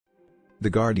The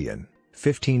Guardian,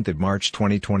 15th of March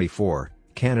 2024,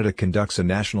 Canada conducts a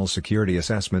national security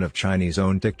assessment of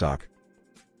Chinese-owned TikTok.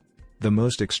 The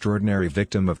most extraordinary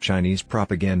victim of Chinese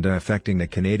propaganda affecting the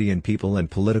Canadian people and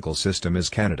political system is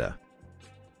Canada.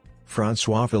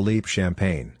 François-Philippe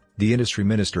Champagne, the Industry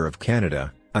Minister of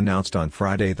Canada, announced on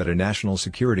Friday that a national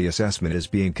security assessment is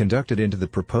being conducted into the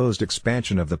proposed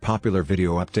expansion of the popular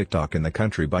video app TikTok in the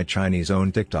country by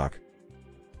Chinese-owned TikTok.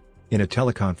 In a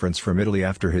teleconference from Italy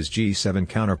after his G7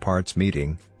 counterparts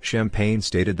meeting, Champagne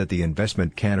stated that the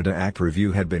Investment Canada Act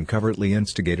review had been covertly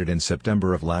instigated in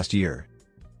September of last year.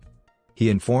 He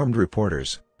informed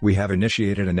reporters, "We have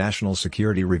initiated a national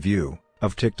security review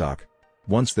of TikTok.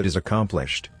 Once that is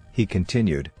accomplished," he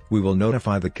continued, "we will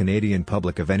notify the Canadian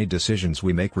public of any decisions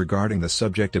we make regarding the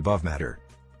subject above matter."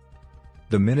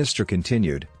 The minister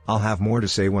continued, "I'll have more to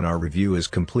say when our review is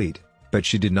complete," but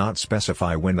she did not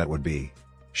specify when that would be.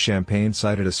 Champagne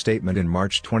cited a statement in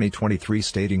March 2023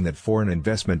 stating that foreign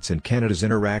investments in Canada's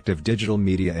interactive digital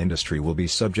media industry will be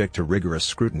subject to rigorous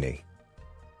scrutiny.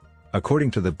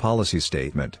 According to the policy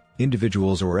statement,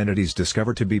 individuals or entities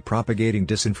discovered to be propagating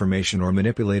disinformation or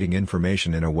manipulating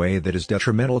information in a way that is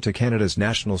detrimental to Canada's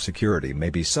national security may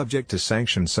be subject to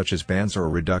sanctions such as bans or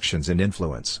reductions in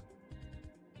influence.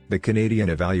 The Canadian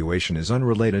evaluation is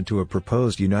unrelated to a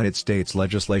proposed United States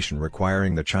legislation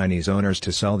requiring the Chinese owners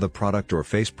to sell the product or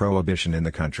face prohibition in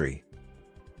the country.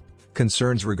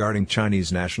 Concerns regarding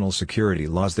Chinese national security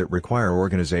laws that require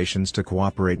organizations to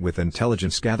cooperate with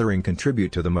intelligence gathering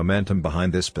contribute to the momentum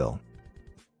behind this bill.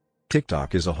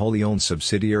 TikTok is a wholly owned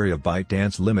subsidiary of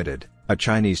ByteDance Limited, a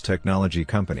Chinese technology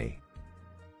company.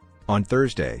 On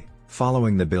Thursday,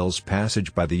 following the bill's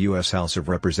passage by the U.S. House of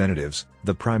Representatives,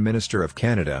 the Prime Minister of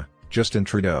Canada, Justin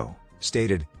Trudeau,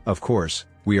 stated, "Of course,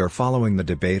 we are following the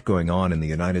debate going on in the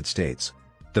United States.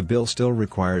 The bill still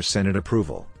requires Senate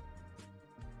approval."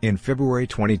 In February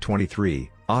 2023,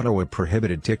 Ottawa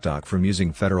prohibited TikTok from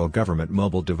using federal government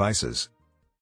mobile devices.